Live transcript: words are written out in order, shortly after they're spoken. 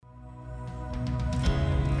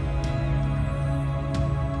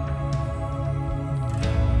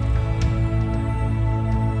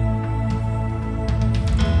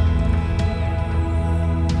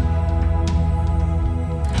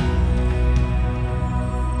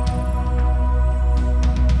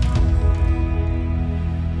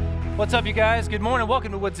What's up, you guys? Good morning.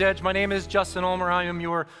 Welcome to Woods Edge. My name is Justin Ulmer. I am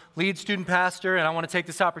your lead student pastor, and I want to take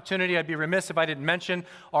this opportunity. I'd be remiss if I didn't mention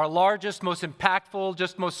our largest, most impactful,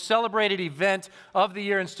 just most celebrated event of the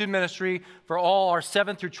year in student ministry for all our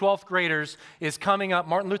 7th through 12th graders is coming up,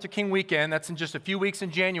 Martin Luther King weekend. That's in just a few weeks in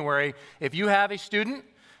January. If you have a student,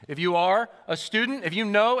 if you are a student, if you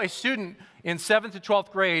know a student in 7th to 12th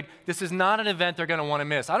grade, this is not an event they're going to want to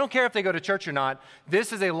miss. I don't care if they go to church or not.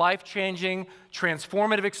 This is a life-changing,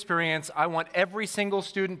 transformative experience. I want every single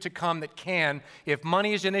student to come that can. If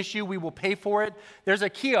money is an issue, we will pay for it. There's a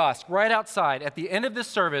kiosk right outside at the end of this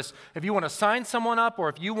service. If you want to sign someone up or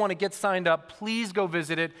if you want to get signed up, please go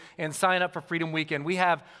visit it and sign up for Freedom Weekend. We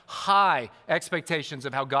have high expectations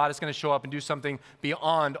of how God is going to show up and do something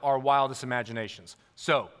beyond our wildest imaginations.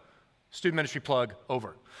 So, student ministry plug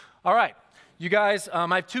over. All right. You guys, I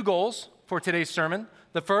have two goals for today's sermon.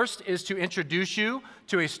 The first is to introduce you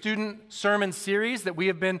to a student sermon series that we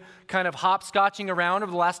have been kind of hopscotching around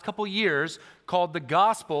over the last couple years called The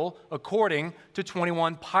Gospel According to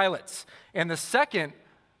 21 Pilots. And the second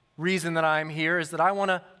reason that I'm here is that I want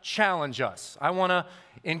to challenge us. I want to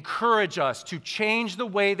encourage us to change the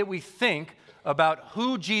way that we think about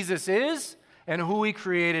who Jesus is and who He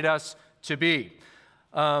created us to be.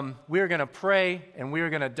 We are going to pray, and we are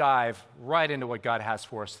going to dive right into what God has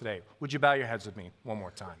for us today. Would you bow your heads with me one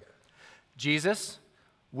more time? Jesus,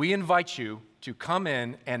 we invite you to come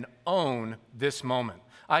in and own this moment.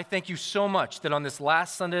 I thank you so much that on this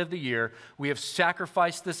last Sunday of the year, we have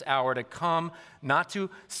sacrificed this hour to come, not to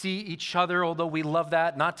see each other, although we love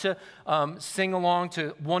that, not to sing along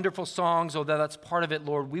to wonderful songs, although that's part of it,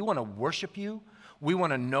 Lord. We want to worship you. We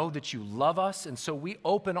want to know that you love us, and so we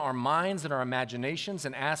open our minds and our imaginations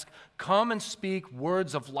and ask, come and speak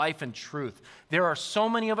words of life and truth. There are so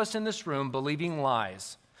many of us in this room believing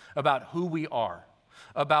lies about who we are,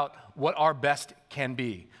 about what our best can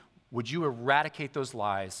be. Would you eradicate those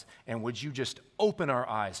lies, and would you just open our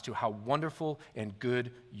eyes to how wonderful and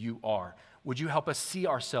good you are? Would you help us see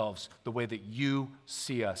ourselves the way that you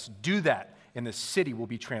see us? Do that, and the city will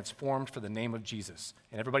be transformed for the name of Jesus.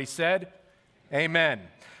 And everybody said, amen.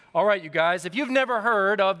 All right, you guys, if you've never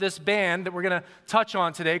heard of this band that we're going to touch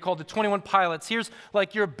on today called the 21 Pilots, here's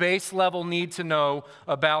like your base level need to know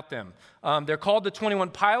about them. They're called the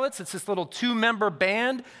 21 Pilots. It's this little 2-member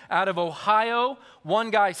band out of Ohio. One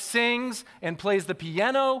guy sings and plays the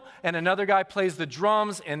piano, and another guy plays the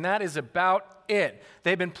drums, and that is about it.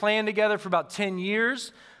 They've been playing together for about 10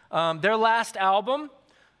 years. Their last album,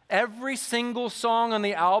 every single song on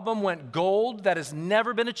the album went gold. That has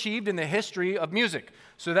never been achieved in the history of music.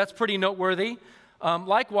 So that's pretty noteworthy.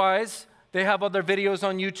 Likewise, they have other videos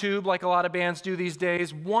on YouTube like a lot of bands do these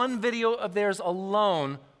days. One video of theirs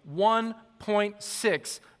alone,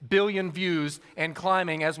 1.6 billion views and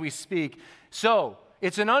climbing as we speak. So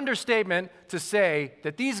it's an understatement to say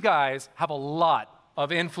that these guys have a lot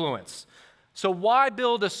of influence. So why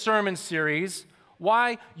build a sermon series?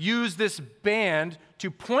 Why use this band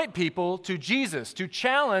to point people to Jesus, to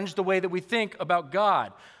challenge the way that we think about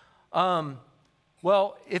God?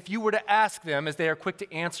 Well, if you were to ask them, as they are quick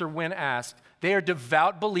to answer when asked, they are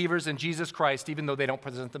devout believers in Jesus Christ, even though they don't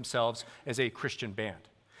present themselves as a Christian band.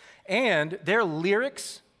 And their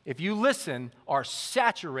lyrics, if you listen, are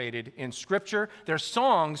saturated in Scripture. Their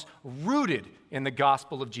songs rooted in the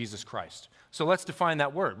gospel of Jesus Christ. So let's define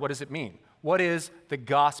that word. What does it mean? What is the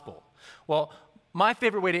gospel? Well, my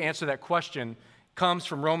favorite way to answer that question comes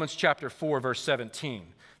from Romans chapter 4, verse 17.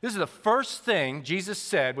 This is the first thing Jesus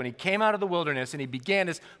said when he came out of the wilderness and he began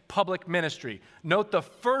his public ministry. Note the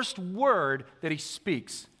first word that he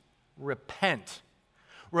speaks, repent.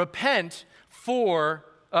 Repent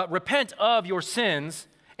of your sins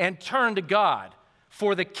and turn to God,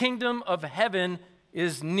 for the kingdom of heaven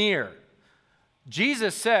is near.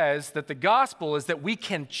 Jesus says that the gospel is that we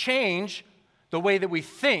can change the way that we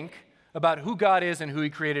think about who God is and who He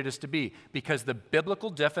created us to be, because the biblical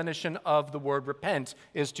definition of the word repent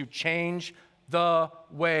is to change the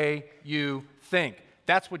way you think.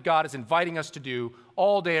 That's what God is inviting us to do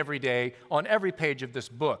all day, every day, on every page of this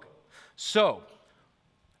book. So,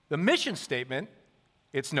 the mission statement,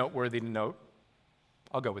 it's noteworthy to note,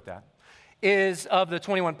 I'll go with that, is of the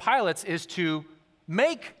 21 Pilots is to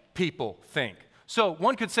make people think. So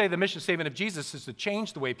one could say the mission statement of Jesus is to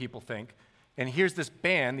change the way people think. And here's this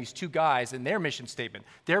band, these two guys, and their mission statement,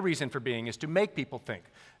 their reason for being is to make people think.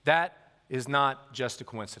 That is not just a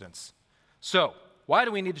coincidence. So, why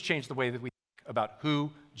do we need to change the way that we think about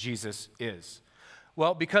who Jesus is?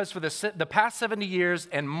 Well, because for the past 70 years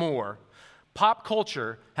and more, pop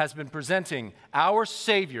culture has been presenting our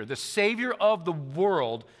Savior, the Savior of the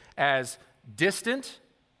world, as distant,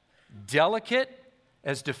 delicate,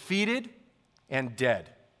 as defeated and dead.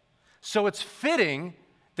 So it's fitting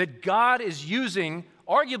that God is using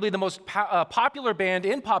arguably the most popular band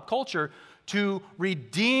in pop culture to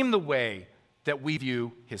redeem the way that we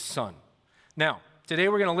view his son. Now, today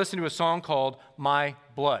we're going to listen to a song called My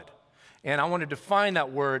Blood. And I want to define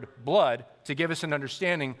that word blood to give us an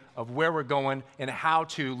understanding of where we're going and how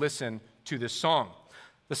to listen to this song.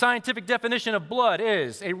 The scientific definition of blood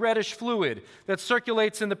is a reddish fluid that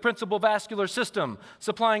circulates in the principal vascular system,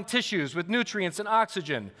 supplying tissues with nutrients and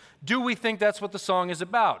oxygen. Do we think that's what the song is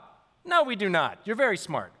about? No, we do not. You're very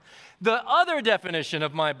smart. The other definition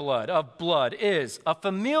of blood, is a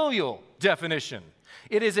familial definition.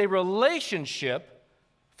 It is a relationship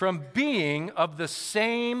from being of the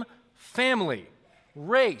same family,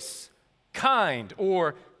 race, kind,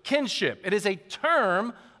 or kinship. It is a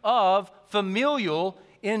term of familial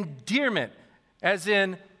endearment, as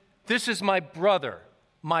in, this is my brother,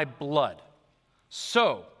 my blood.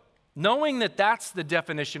 So, knowing that that's the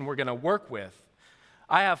definition we're going to work with,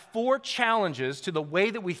 I have 4 challenges to the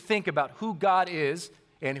way that we think about who God is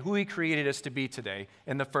and who he created us to be today.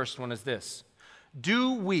 And the first one is this.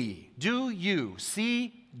 Do you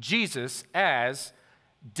see Jesus as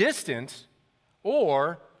distant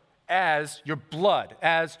or as your blood,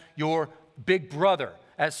 as your big brother,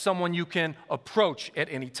 as someone you can approach at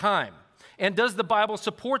any time? And does the Bible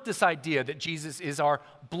support this idea that Jesus is our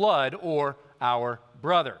blood or our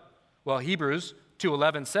brother? Well, Hebrews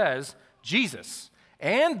 2:11 says, Jesus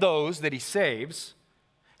and those that he saves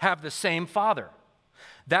have the same Father.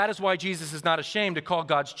 That is why Jesus is not ashamed to call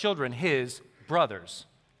God's children his brothers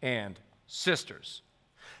and sisters.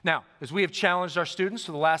 Now, as we have challenged our students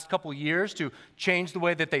for the last couple years to change the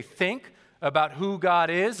way that they think about who God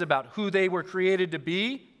is, about who they were created to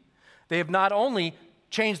be, they have not only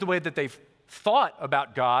changed the way that they've thought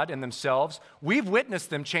about God and themselves, we've witnessed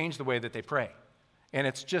them change the way that they pray. And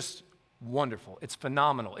it's just wonderful. It's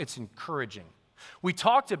phenomenal. It's encouraging. We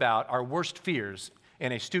talked about our worst fears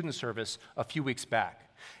in a student service a few weeks back.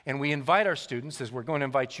 And we invite our students, as we're going to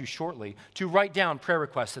invite you shortly, to write down prayer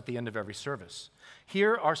requests at the end of every service.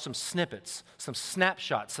 Here are some snippets, some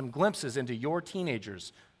snapshots, some glimpses into your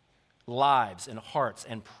teenagers' lives and hearts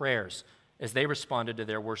and prayers as they responded to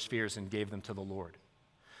their worst fears and gave them to the Lord.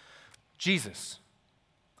 Jesus,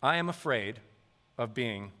 I am afraid of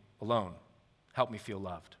being alone. Help me feel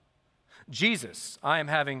loved. Jesus, I am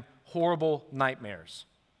having horrible nightmares.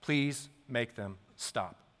 Please make them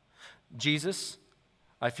stop. Jesus,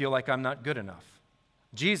 I feel like I'm not good enough.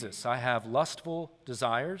 Jesus, I have lustful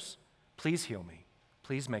desires. Please heal me.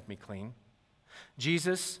 Please make me clean.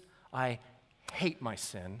 Jesus, I hate my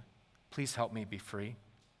sin. Please help me be free.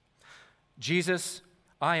 Jesus,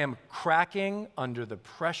 I am cracking under the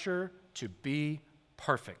pressure to be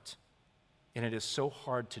perfect, and it is so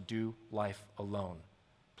hard to do life alone.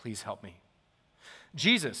 Please help me.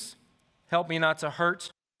 Jesus, help me not to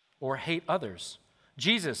hurt or hate others.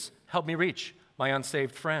 Jesus, help me reach my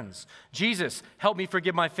unsaved friends. Jesus, help me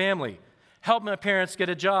forgive my family. Help my parents get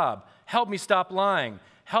a job. Help me stop lying.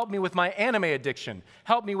 Help me with my anime addiction.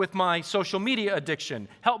 Help me with my social media addiction.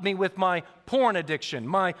 Help me with my porn addiction,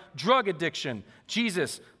 my drug addiction.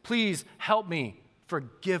 Jesus, please help me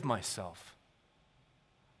forgive myself.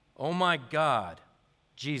 Oh my God,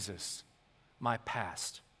 Jesus, my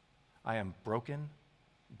past. I am broken,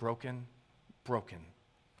 broken, broken.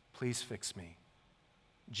 Please fix me.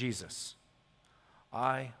 Jesus,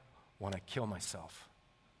 I want to kill myself.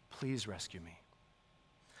 Please rescue me.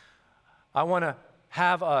 I want to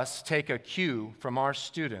have us take a cue from our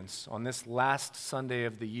students on this last Sunday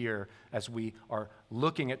of the year as we are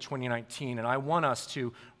looking at 2019. And I want us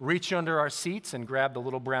to reach under our seats and grab the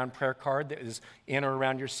little brown prayer card that is in or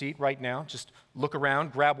around your seat right now. Just look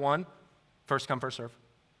around, grab one. First come, first serve.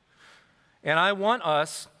 And I want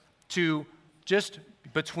us to just,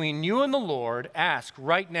 between you and the Lord, ask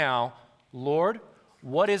right now, Lord,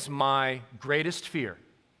 what is my greatest fear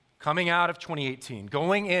coming out of 2018,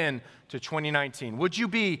 going into 2019? Would you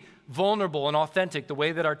be vulnerable and authentic the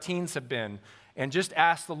way that our teens have been, and just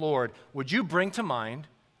ask the Lord, would you bring to mind,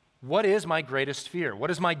 what is my greatest fear?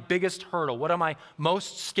 What is my biggest hurdle? What am I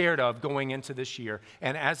most scared of going into this year?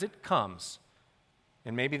 And as it comes,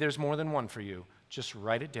 and maybe there's more than one for you, just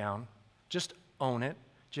write it down, just own it,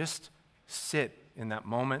 just sit in that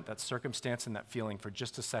moment, that circumstance, and that feeling for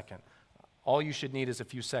just a second. All you should need is a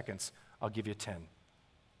few seconds. I'll give you 10.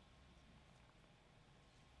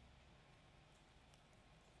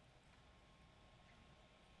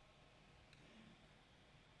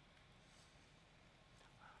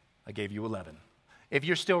 I gave you 11. If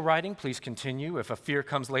you're still writing, please continue. If a fear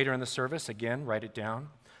comes later in the service, again, write it down.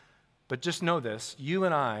 But just know this, you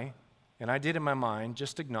and I And I did in my mind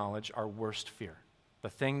just acknowledge our worst fear, the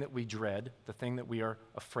thing that we dread, the thing that we are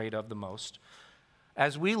afraid of the most.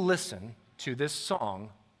 As we listen to this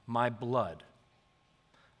song, My Blood,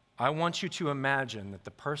 I want you to imagine that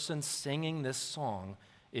the person singing this song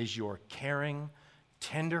is your caring,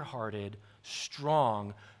 tender-hearted,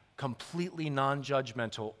 strong, completely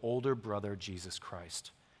non-judgmental older brother, Jesus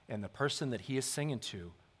Christ. And the person that he is singing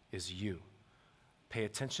to is you. Pay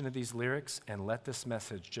attention to these lyrics and let this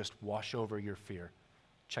message just wash over your fear.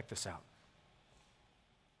 Check this out.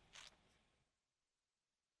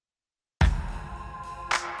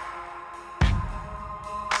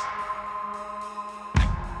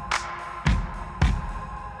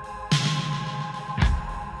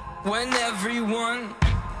 When everyone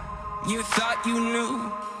you thought you knew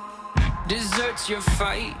deserts your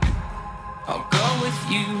fight, I'll go with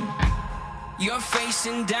you. You're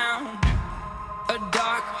facing down a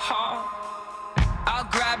dark hall, I'll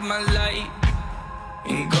grab my light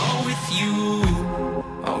and go with you.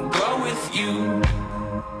 I'll go with you.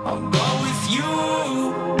 I'll go with you.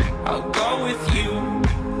 I'll go with you.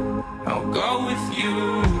 I'll go with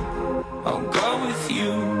you. I'll go with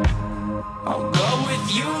you. I'll go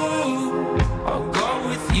with you. I'll go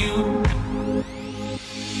with you.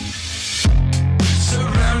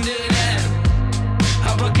 Surrounded and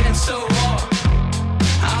up against the wall,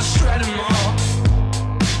 I'll shred them all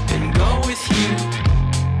and go with you.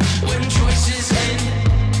 When choices end,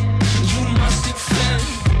 you must defend.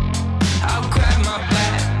 I'll grab my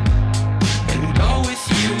back and go with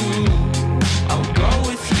you. I'll go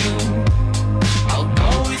with you. I'll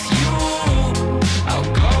go with you. I'll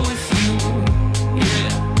go with you.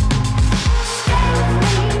 Yeah.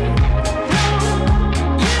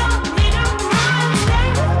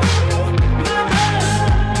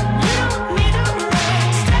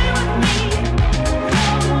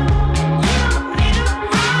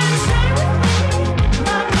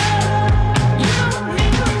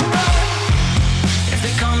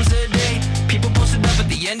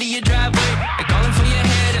 End of your driveway, they're calling for your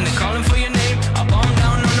head and they're calling for your name. I'll bomb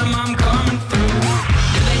down on them, I'm coming through.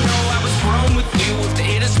 Do they know I was grown with you? If they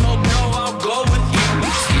hear the smoke, no, I'll go with you.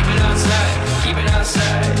 Just keep it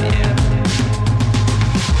outside, yeah.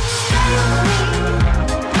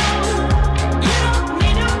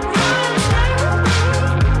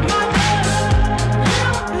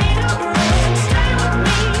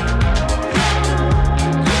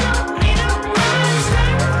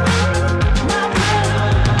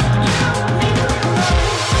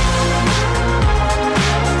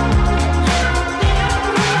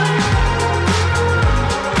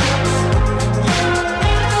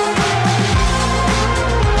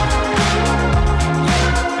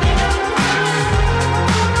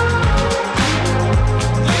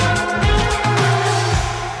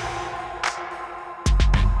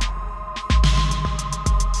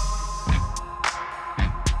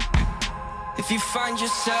 If you find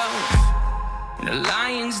yourself in a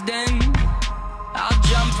lion's den, I'll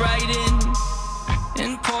jump right in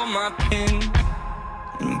and pull my pin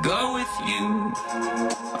and go with you.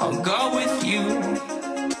 I'll go with you.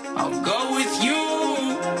 I'll go with you.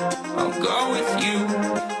 I'll go with you.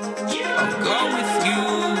 I'll go with you.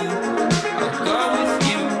 I'll go with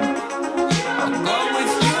you. I'll go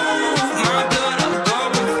with you. My blood, I'll go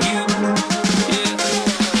with you. Yeah.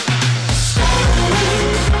 Stay with me.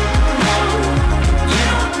 You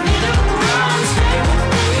don't need to run. Stay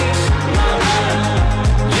with me. My blood.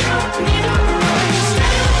 You don't need to run.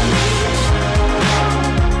 Stay with me.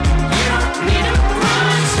 You don't need to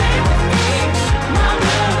run. Stay with me. My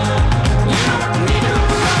blood. You don't need to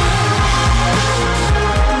run.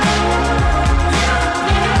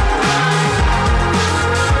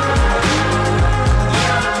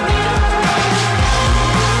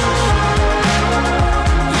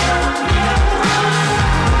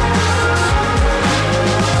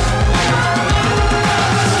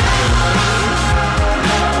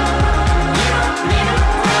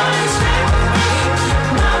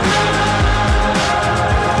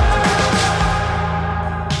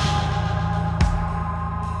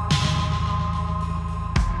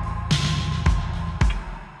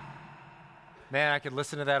 Man, I could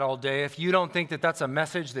listen to that all day. If you don't think that that's a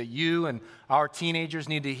message that you and our teenagers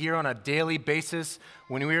need to hear on a daily basis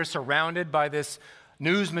when we are surrounded by this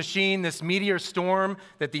news machine, this meteor storm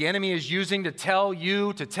that the enemy is using to tell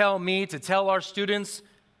you, to tell me, to tell our students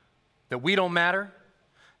that we don't matter,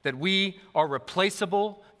 that we are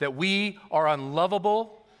replaceable, that we are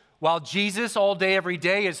unlovable, while Jesus all day, every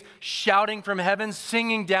day is shouting from heaven,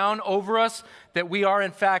 singing down over us that we are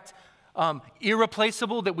in fact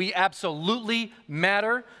irreplaceable, that we absolutely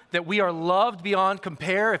matter, that we are loved beyond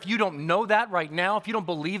compare. If you don't know that right now, if you don't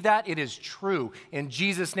believe that, it is true. In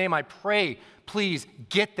Jesus' name, I pray, please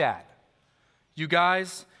get that. You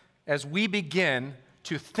guys, as we begin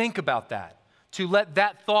to think about that, to let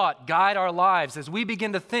that thought guide our lives, as we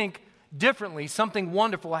begin to think differently, something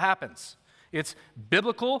wonderful happens. It's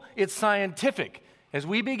biblical, it's scientific. As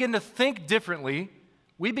we begin to think differently,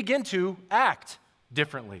 we begin to act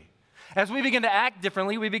differently. As we begin to act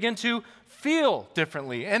differently, we begin to feel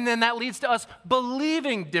differently. And then that leads to us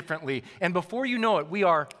believing differently. And before you know it, we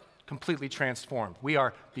are completely transformed. We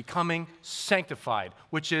are becoming sanctified,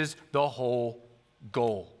 which is the whole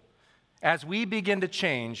goal. As we begin to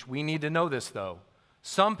change, we need to know this, though.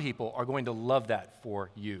 Some people are going to love that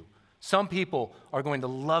for you. Some people are going to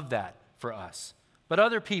love that for us. But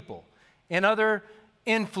other people and other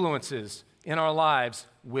influences in our lives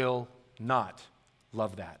will not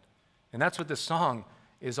love that. And that's what this song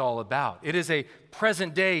is all about. It is a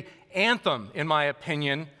present-day anthem, in my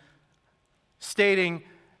opinion, stating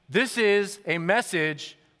this is a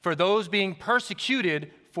message for those being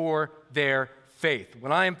persecuted for their faith.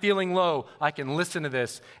 When I am feeling low, I can listen to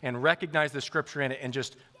this and recognize the scripture in it and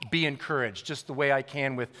just be encouraged, just the way I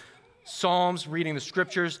can with Psalms, reading the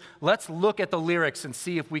scriptures. Let's look at the lyrics and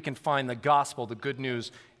see if we can find the gospel, the good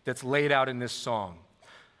news that's laid out in this song.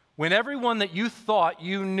 When everyone that you thought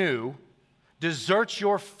you knew deserts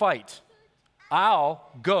your fight, I'll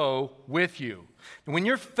go with you. And when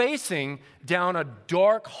you're facing down a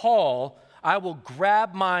dark hall, I will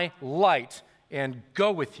grab my light and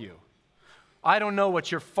go with you. I don't know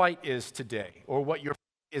what your fight is today or what your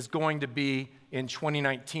fight is going to be in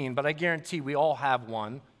 2019, but I guarantee we all have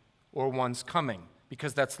one or one's coming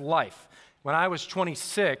because that's life. When I was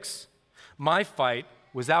 26, my fight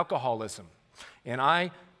was alcoholism. And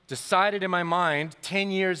I decided in my mind,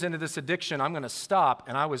 10 years into this addiction, I'm going to stop.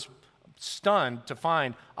 And I was stunned to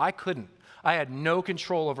find I couldn't. I had no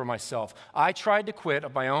control over myself. I tried to quit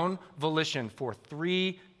of my own volition for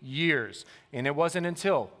 3 years. And it wasn't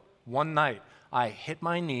until one night I hit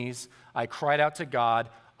my knees, I cried out to God,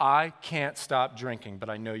 I can't stop drinking, but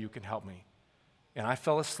I know you can help me. And I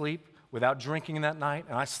fell asleep without drinking that night,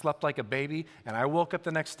 and I slept like a baby, and I woke up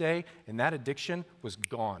the next day, and that addiction was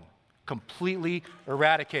gone, completely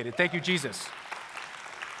eradicated. Thank you, Jesus.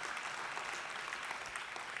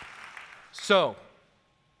 So,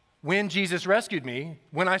 when Jesus rescued me,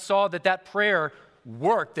 when I saw that prayer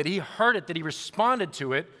worked, that he heard it, that he responded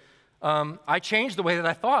to it, I changed the way that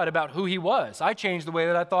I thought about who he was. I changed the way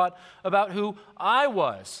that I thought about who I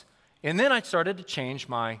was. And then I started to change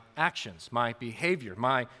my actions, my behavior,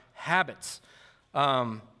 my habits.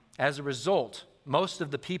 As a result, most of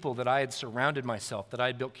the people that I had surrounded myself, that I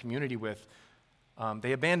had built community with,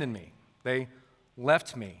 they abandoned me. They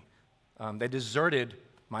left me. They deserted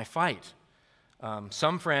my fight.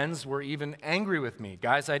 Some friends were even angry with me,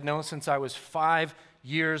 guys I'd known since I was 5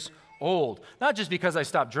 years old. Not just because I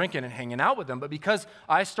stopped drinking and hanging out with them, but because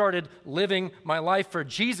I started living my life for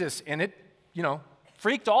Jesus, and it,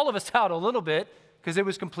 freaked all of us out a little bit because it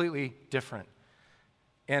was completely different.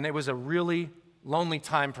 And it was a really lonely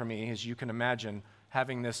time for me, as you can imagine,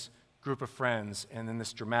 having this group of friends, and then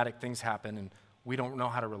this dramatic things happen, and we don't know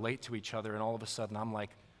how to relate to each other, and all of a sudden I'm like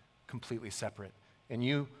completely separate. And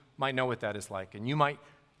you might know what that is like, and you might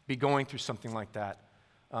be going through something like that.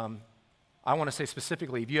 I want to say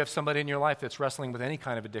specifically, if you have somebody in your life that's wrestling with any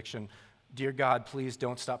kind of addiction, dear God, please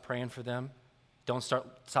don't stop praying for them. Don't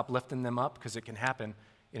stop lifting them up, because it can happen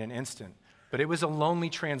in an instant. But it was a lonely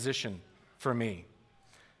transition for me.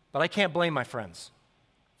 But I can't blame my friends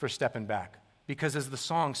for stepping back, because as the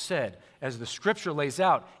song said, as the scripture lays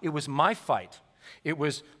out, it was my fight. It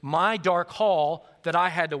was my dark hall that I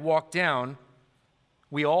had to walk down.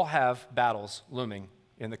 We all have battles looming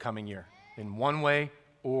in the coming year, in one way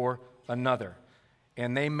or another.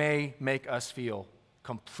 And they may make us feel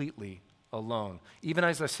completely alone. Even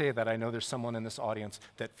as I say that, I know there's someone in this audience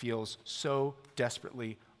that feels so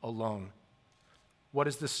desperately alone. What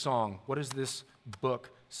is this song? What does this book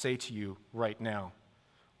say to you right now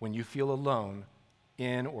when you feel alone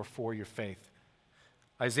in or for your faith?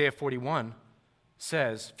 Isaiah 41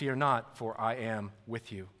 says, "Fear not, for I am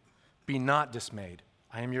with you. Be not dismayed.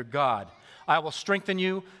 I am your God. I will strengthen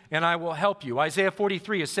you and I will help you." Isaiah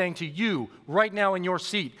 43 is saying to you right now in your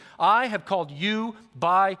seat, I have called you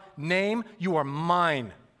by name. You are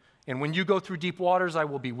mine. And when you go through deep waters, I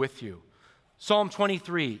will be with you. Psalm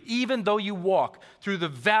 23, even though you walk through the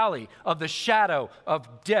valley of the shadow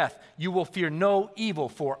of death, you will fear no evil,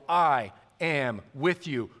 for I am with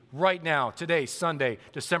you. Right now, today, Sunday,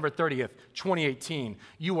 December 30th, 2018,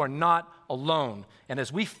 you are not alone. And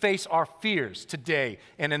as we face our fears today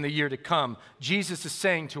and in the year to come, Jesus is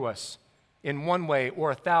saying to us, in one way or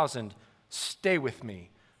 1,000, stay with me.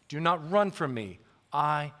 Do not run from me.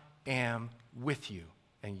 I am with you,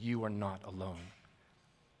 and you are not alone.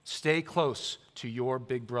 Stay close to your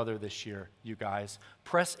big brother this year, you guys.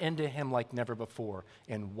 Press into him like never before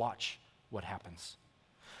and watch what happens.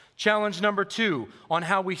 Challenge number 2 on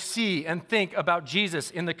how we see and think about Jesus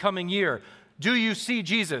in the coming year. Do you see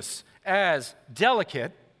Jesus as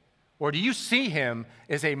delicate, or do you see him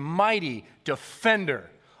as a mighty defender?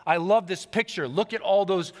 I love this picture. Look at all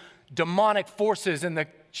those demonic forces in the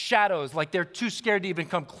shadows, like they're too scared to even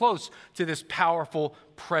come close to this powerful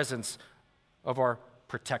presence of our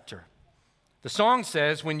protector. The song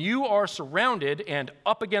says, when you are surrounded and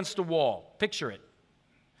up against a wall, picture it.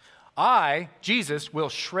 I, Jesus, will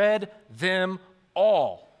shred them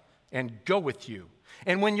all and go with you.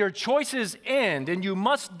 And when your choices end and you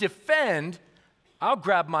must defend, I'll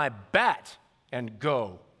grab my bat and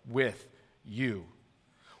go with you.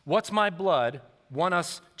 What's my blood want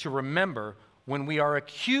us to remember when we are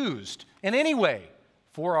accused in any way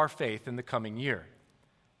for our faith in the coming year?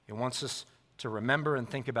 It wants us to remember and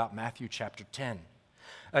think about Matthew chapter 10.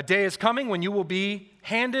 A day is coming when you will be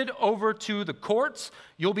handed over to the courts.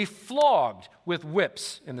 You'll be flogged with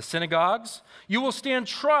whips in the synagogues. You will stand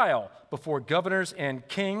trial before governors and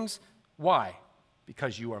kings. Why?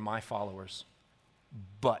 Because you are my followers.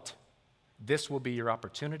 But this will be your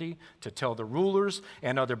opportunity to tell the rulers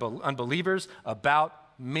and other unbelievers about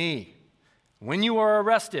me. When you are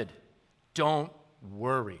arrested, don't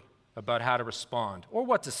worry about how to respond or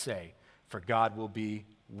what to say, for God will be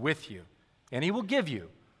with you, and he will give you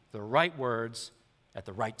the right words at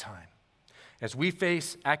the right time. As we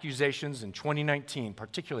face accusations in 2019,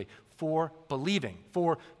 particularly for believing,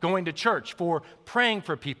 for going to church, for praying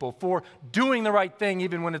for people, for doing the right thing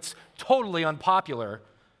even when it's totally unpopular,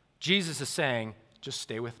 Jesus is saying, just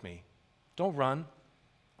stay with me. Don't run.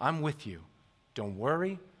 I'm with you. Don't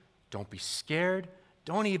worry. Don't be scared.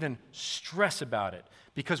 Don't even stress about it.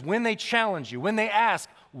 Because when they challenge you, when they ask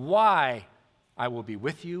why, I will be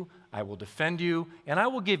with you, I will defend you, and I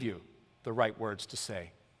will give you the right words to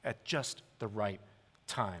say at just the right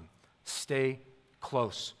time. Stay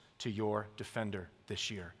close to your defender this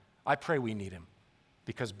year. I pray we need him,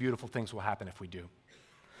 because beautiful things will happen if we do.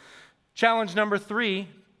 Challenge number 3,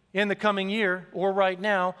 in the coming year or right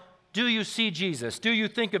now, do you see Jesus? Do you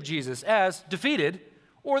think of Jesus as defeated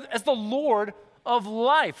or as the Lord of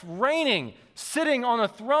life, reigning, sitting on a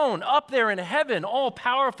throne up there in heaven, all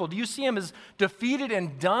powerful? Do you see him as defeated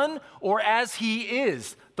and done, or as he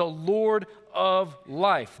is the Lord of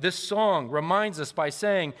life? This song reminds us by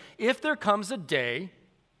saying, if there comes a day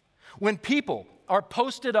when people are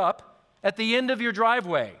posted up at the end of your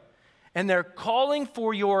driveway and they're calling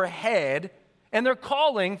for your head and they're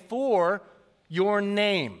calling for your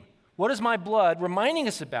name, what is my blood reminding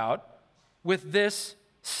us about with this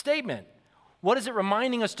statement? What is it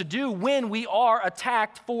reminding us to do when we are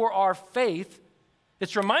attacked for our faith?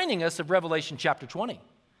 It's reminding us of Revelation chapter 20.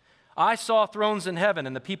 I saw thrones in heaven,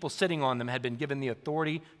 and the people sitting on them had been given the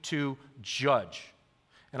authority to judge.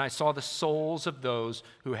 And I saw the souls of those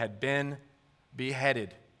who had been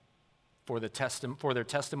beheaded for their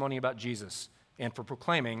testimony about Jesus and for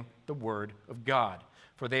proclaiming the word of God.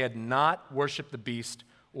 For they had not worshipped the beast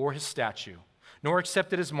or his statue, nor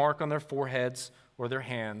accepted his mark on their foreheads or their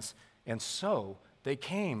hands. And so they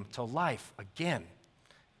came to life again,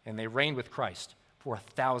 and they reigned with Christ for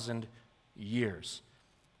 1,000 years.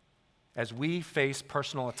 As we face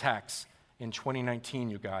personal attacks in 2019,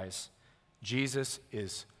 you guys, Jesus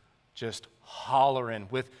is just hollering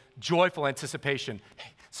with joyful anticipation,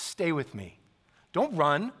 hey, stay with me. Don't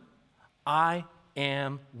run. I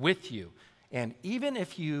am with you. And even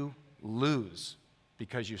if you lose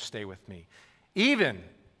because you stay with me, even,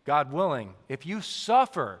 God willing, if you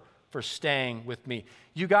suffer for staying with me.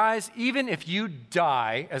 You guys, even if you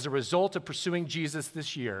die as a result of pursuing Jesus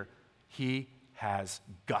this year, he has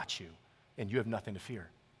got you, and you have nothing to fear.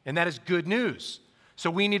 And that is good news. So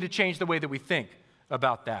we need to change the way that we think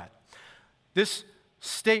about that. This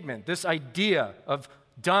statement, this idea of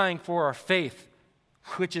dying for our faith,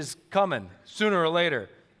 which is coming sooner or later,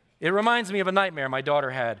 it reminds me of a nightmare my daughter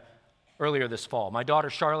had earlier this fall. My daughter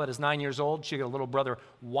Charlotte is 9 years old. She got a little brother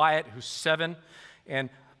Wyatt who's 7, and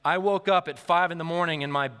I woke up at 5 a.m.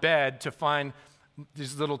 in my bed to find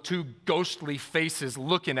these little 2 ghostly faces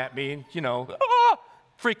looking at me,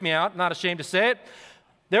 freaked me out, not ashamed to say it.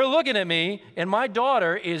 They're looking at me, and my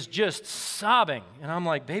daughter is just sobbing. And I'm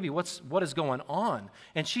like, baby, what is going on?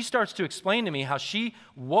 And she starts to explain to me how she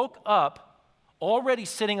woke up already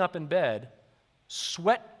sitting up in bed,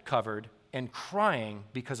 sweat covered and crying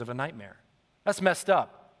because of a nightmare. That's messed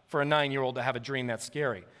up for a 9-year-old to have a dream that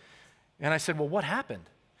scary. And I said, well, what happened?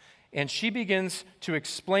 And she begins to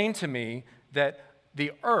explain to me that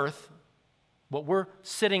the earth, what we're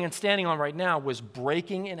sitting and standing on right now, was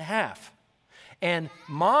breaking in half. And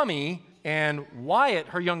Mommy and Wyatt,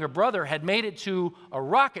 her younger brother, had made it to a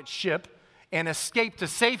rocket ship and escaped to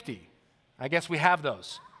safety. I guess we have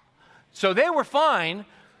those. So they were fine,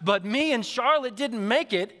 but me and Charlotte didn't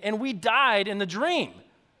make it, and we died in the dream,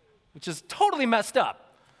 which is totally messed up.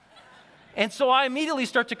 And so I immediately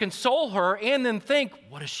start to console her and then think,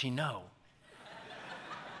 what does she know?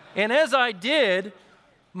 And as I did,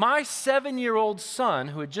 my 7-year-old son,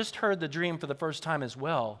 who had just heard the dream for the first time as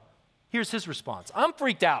well, here's his response. I'm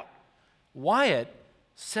freaked out. Wyatt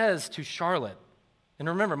says to Charlotte, and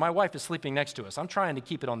remember, my wife is sleeping next to us. I'm trying to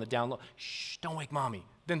keep it on the down low. Shh, don't wake Mommy.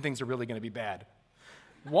 Then things are really going to be bad.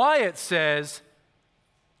 Wyatt says,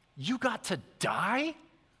 you got to die?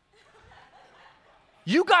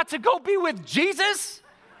 You got to go be with Jesus?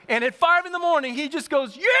 And at 5 a.m, he just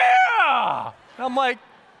goes, yeah! And I'm like,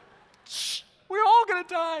 shh, we're all going to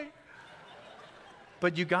die.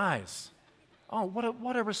 But you guys, oh,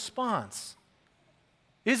 what a response.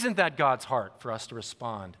 Isn't that God's heart for us to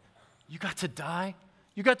respond? You got to die?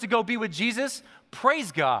 You got to go be with Jesus?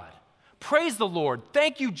 Praise God. Praise the Lord.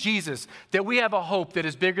 Thank you, Jesus, that we have a hope that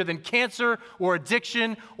is bigger than cancer or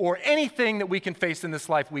addiction or anything that we can face in this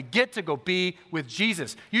life. We get to go be with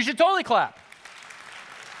Jesus. You should totally clap.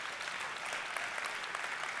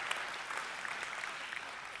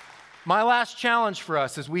 My last challenge for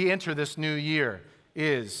us as we enter this new year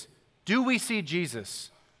is, do we see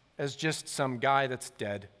Jesus as just some guy that's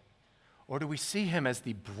dead? Or do we see him as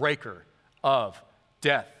the breaker of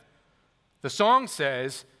death? The song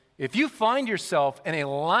says, if you find yourself in a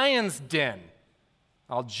lion's den,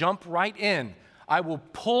 I'll jump right in. I will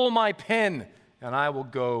pull my pin, and I will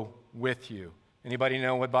go with you. Anybody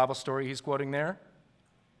know what Bible story he's quoting there?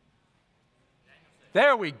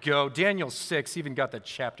 There we go. Daniel 6, even got that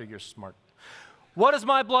chapter. You're smart. What does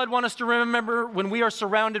my blood want us to remember when we are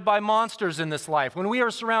surrounded by monsters in this life, when we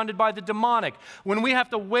are surrounded by the demonic, when we have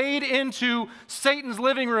to wade into Satan's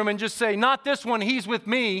living room and just say, not this one, he's with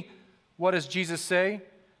me? What does Jesus say?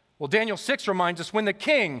 Well, Daniel 6 reminds us, when the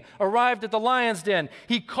king arrived at the lion's den,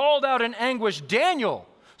 he called out in anguish, Daniel,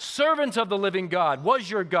 servant of the living God,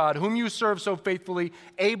 was your God, whom you serve so faithfully,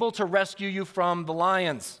 able to rescue you from the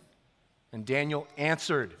lions? And Daniel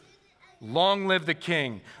answered, long live the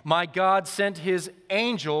king. My God sent his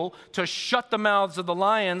angel to shut the mouths of the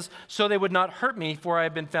lions so they would not hurt me, for I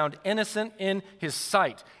have been found innocent in his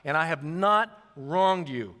sight, and I have not wronged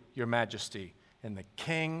you, your majesty. And the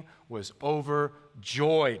king was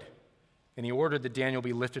overjoyed, and he ordered that Daniel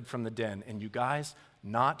be lifted from the den. And you guys,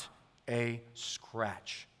 not a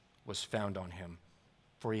scratch was found on him,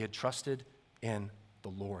 for he had trusted in the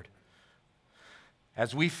Lord.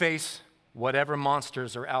 As we face whatever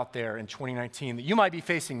monsters are out there in 2019 that you might be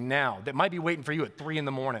facing now, that might be waiting for you at 3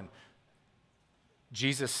 a.m,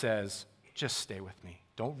 Jesus says, just stay with me.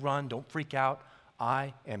 Don't run, don't freak out.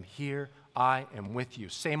 I am here. I am with you.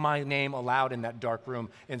 Say my name aloud in that dark room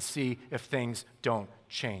and see if things don't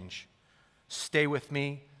change. Stay with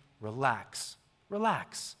me. Relax.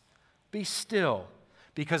 Relax. Be still,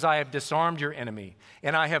 because I have disarmed your enemy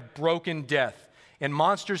and I have broken death. And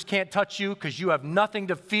monsters can't touch you because you have nothing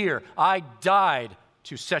to fear. I died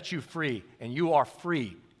to set you free, and you are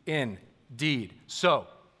free indeed. So,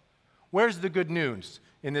 where's the good news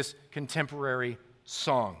in this contemporary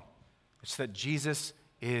song? It's that Jesus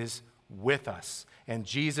is with us, and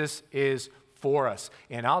Jesus is for us.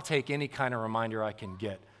 And I'll take any kind of reminder I can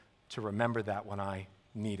get to remember that when I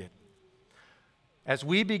need it. As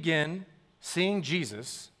we begin seeing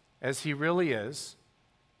Jesus as he really is,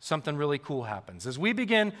 something really cool happens. As we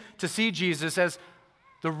begin to see Jesus as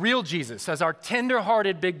the real Jesus, as our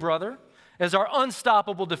tender-hearted big brother, as our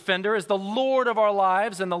unstoppable defender, as the Lord of our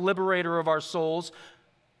lives and the liberator of our souls,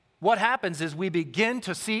 what happens is we begin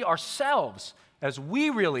to see ourselves as we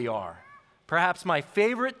really are. Perhaps my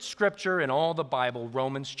favorite scripture in all the Bible,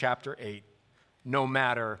 Romans chapter 8, no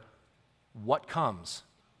matter what comes,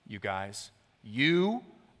 you guys, you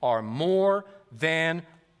are more than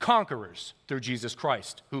conquerors through Jesus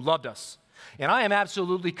Christ, who loved us. And I am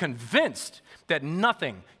absolutely convinced that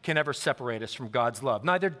nothing can ever separate us from God's love,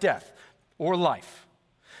 neither death or life,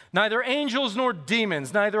 neither angels nor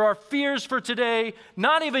demons, neither our fears for today,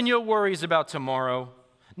 not even your worries about tomorrow,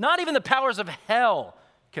 not even the powers of hell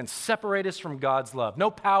can separate us from God's love. No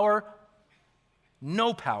power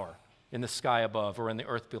in the sky above or in the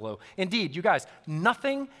earth below. Indeed, you guys,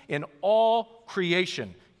 nothing in all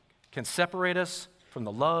creation can separate us from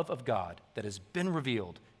the love of God that has been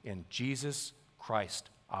revealed in Jesus Christ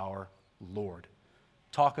our Lord.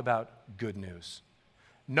 Talk about good news.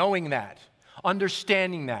 Knowing that,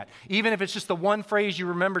 understanding that, even if it's just the one phrase you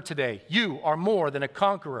remember today, you are more than a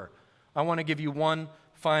conqueror. I want to give you one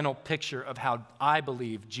final picture of how I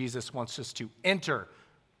believe Jesus wants us to enter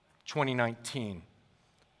 2019.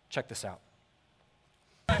 Check this out.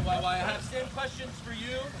 Well, I have 10 questions for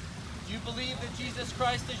you. Do you believe that Jesus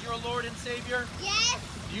Christ is your Lord and Savior? Yes.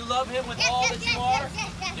 Do you love him with all that you are?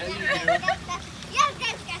 Yeah, you do.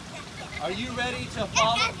 Are you ready to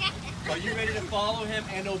follow? Are you ready to follow him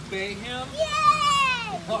and obey him?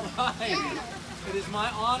 Yes. All right. It is my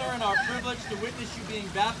honor and our privilege to witness you being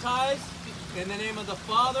baptized in the name of the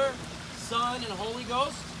Father, Son, and Holy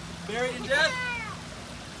Ghost, buried in death,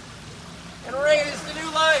 and raised to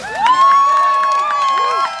new life.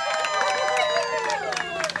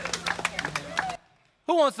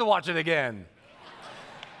 Who wants to watch it again?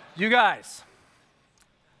 You guys,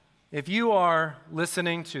 if you are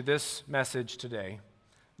listening to this message today,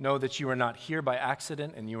 know that you are not here by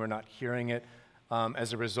accident and you are not hearing it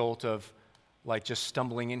as a result of like just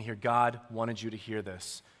stumbling in here. God wanted you to hear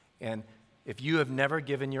this. And if you have never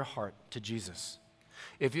given your heart to Jesus,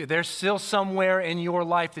 there's still somewhere in your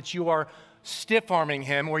life that you are stiff-arming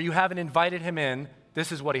him or you haven't invited him in,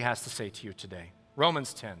 this is what he has to say to you today.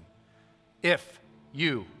 Romans 10. If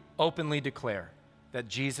you openly declare that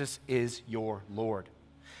Jesus is your Lord,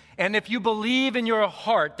 and if you believe in your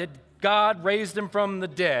heart that God raised him from the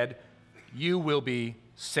dead, you will be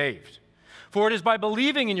saved. For it is by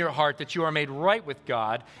believing in your heart that you are made right with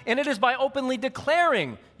God, and it is by openly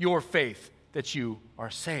declaring your faith that you are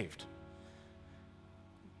saved.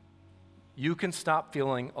 You can stop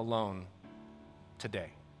feeling alone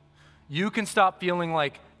today. You can stop feeling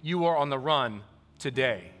like you are on the run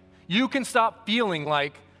today. You can stop feeling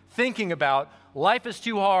like thinking about life is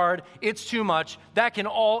too hard, it's too much. That can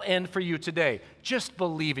all end for you today. Just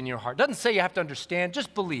believe in your heart. Doesn't say you have to understand,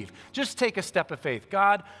 just believe. Just take a step of faith.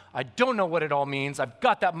 God, I don't know what it all means. I've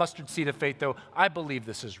got that mustard seed of faith though. I believe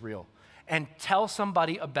this is real. And tell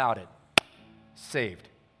somebody about it. Saved,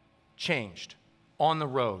 changed, on the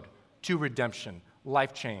road to redemption,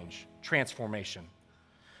 life change, transformation.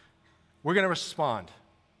 We're going to respond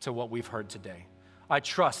to what we've heard today. I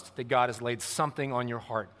trust that God has laid something on your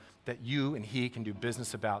heart that you and he can do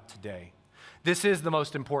business about today. This is the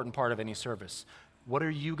most important part of any service. What are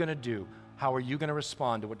you going to do? How are you going to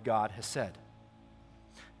respond to what God has said?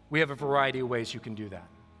 We have a variety of ways you can do that.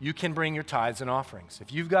 You can bring your tithes and offerings.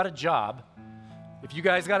 If you've got a job, if you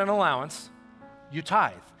guys got an allowance, you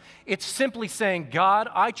tithe. It's simply saying, God,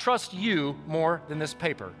 I trust you more than this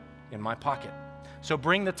paper in my pocket. So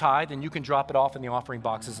bring the tithe and you can drop it off in the offering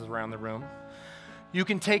boxes around the room. You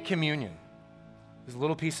can take communion, these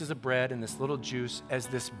little pieces of bread and this little juice, as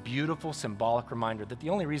this beautiful symbolic reminder that the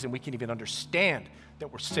only reason we can even understand that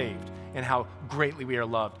we're saved and how greatly we are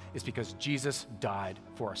loved is because Jesus died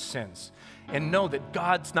for our sins. And know that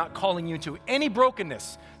God's not calling you to any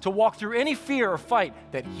brokenness, to walk through any fear or fight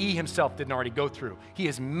that he himself didn't already go through. He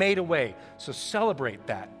has made a way. So celebrate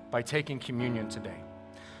that by taking communion today.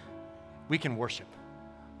 We can worship.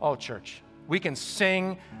 Oh, church. We can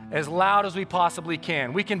sing as loud as we possibly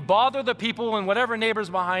can. We can bother the people and whatever neighbors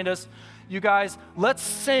behind us. You guys, let's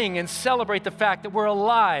sing and celebrate the fact that we're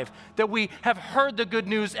alive, that we have heard the good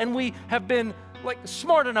news, and we have been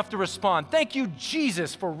smart enough to respond. Thank you,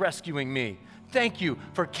 Jesus, for rescuing me. Thank you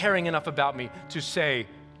for caring enough about me to say,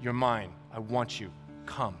 you're mine. I want you.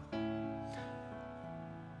 Come.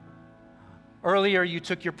 Earlier, you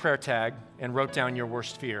took your prayer tag and wrote down your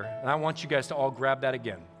worst fear, and I want you guys to all grab that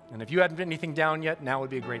again. And if you hadn't written anything down yet, now would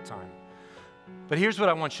be a great time. But here's what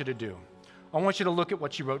I want you to do. I want you to look at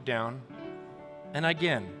what you wrote down. And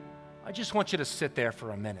again, I just want you to sit there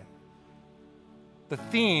for a minute. The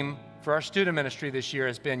theme for our student ministry this year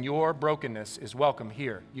has been your brokenness is welcome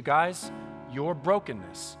here. You guys, your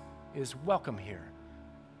brokenness is welcome here.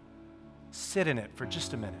 Sit in it for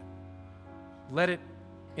just a minute. Let it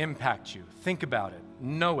impact you. Think about it.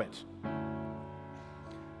 Know it.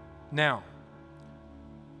 Now,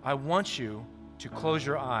 I want you to close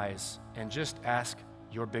your eyes and just ask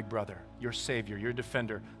your big brother, your Savior, your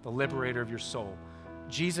defender, the liberator of your soul.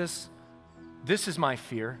 Jesus, this is my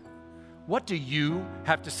fear. What do you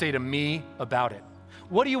have to say to me about it?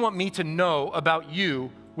 What do you want me to know about you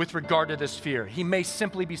with regard to this fear? He may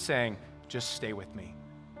simply be saying, just stay with me.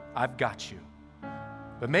 I've got you.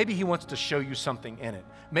 But maybe he wants to show you something in it.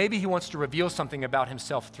 Maybe he wants to reveal something about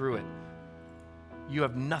himself through it. You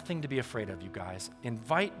have nothing to be afraid of, you guys.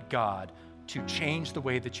 Invite God to change the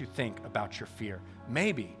way that you think about your fear.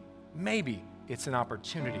 Maybe it's an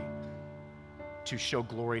opportunity to show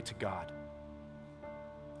glory to God.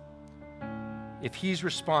 If he's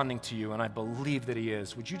responding to you, and I believe that he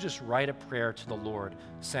is, would you just write a prayer to the Lord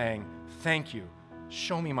saying, thank you,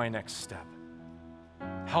 show me my next step.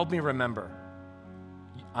 Help me remember,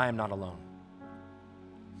 I am not alone.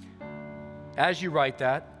 As you write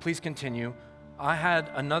that, please continue. I had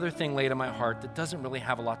another thing laid on my heart that doesn't really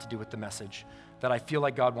have a lot to do with the message that I feel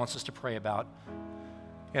like God wants us to pray about.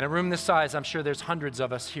 In a room this size, I'm sure there's hundreds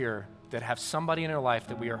of us here that have somebody in their life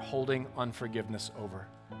that we are holding unforgiveness over.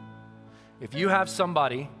 If you have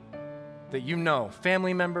somebody that you know,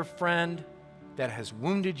 family member, friend, that has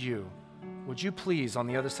wounded you, would you please, on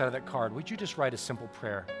the other side of that card, would you just write a simple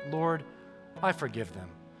prayer? Lord, I forgive them.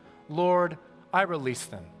 Lord, I release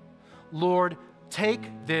them. Lord, take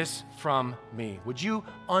this from me. Would you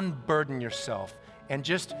unburden yourself and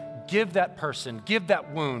just give that person, give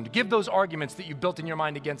that wound, give those arguments that you built in your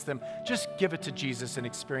mind against them, just give it to Jesus and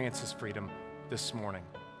experience his freedom this morning.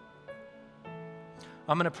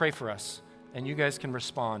 I'm going to pray for us, and you guys can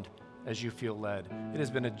respond as you feel led. It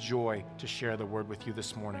has been a joy to share the word with you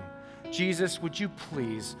this morning. Jesus, would you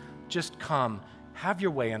please just come, have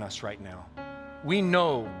your way in us right now. We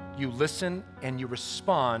know you listen and you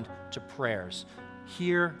respond to prayers.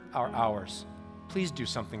 Hear our ours. Please do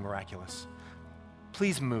something miraculous.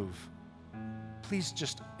 Please move. Please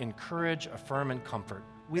just encourage, affirm, and comfort.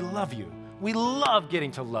 We love you. We love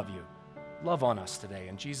getting to love you. Love on us today.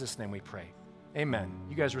 In Jesus' name we pray. Amen.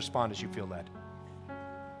 You guys respond as you feel led.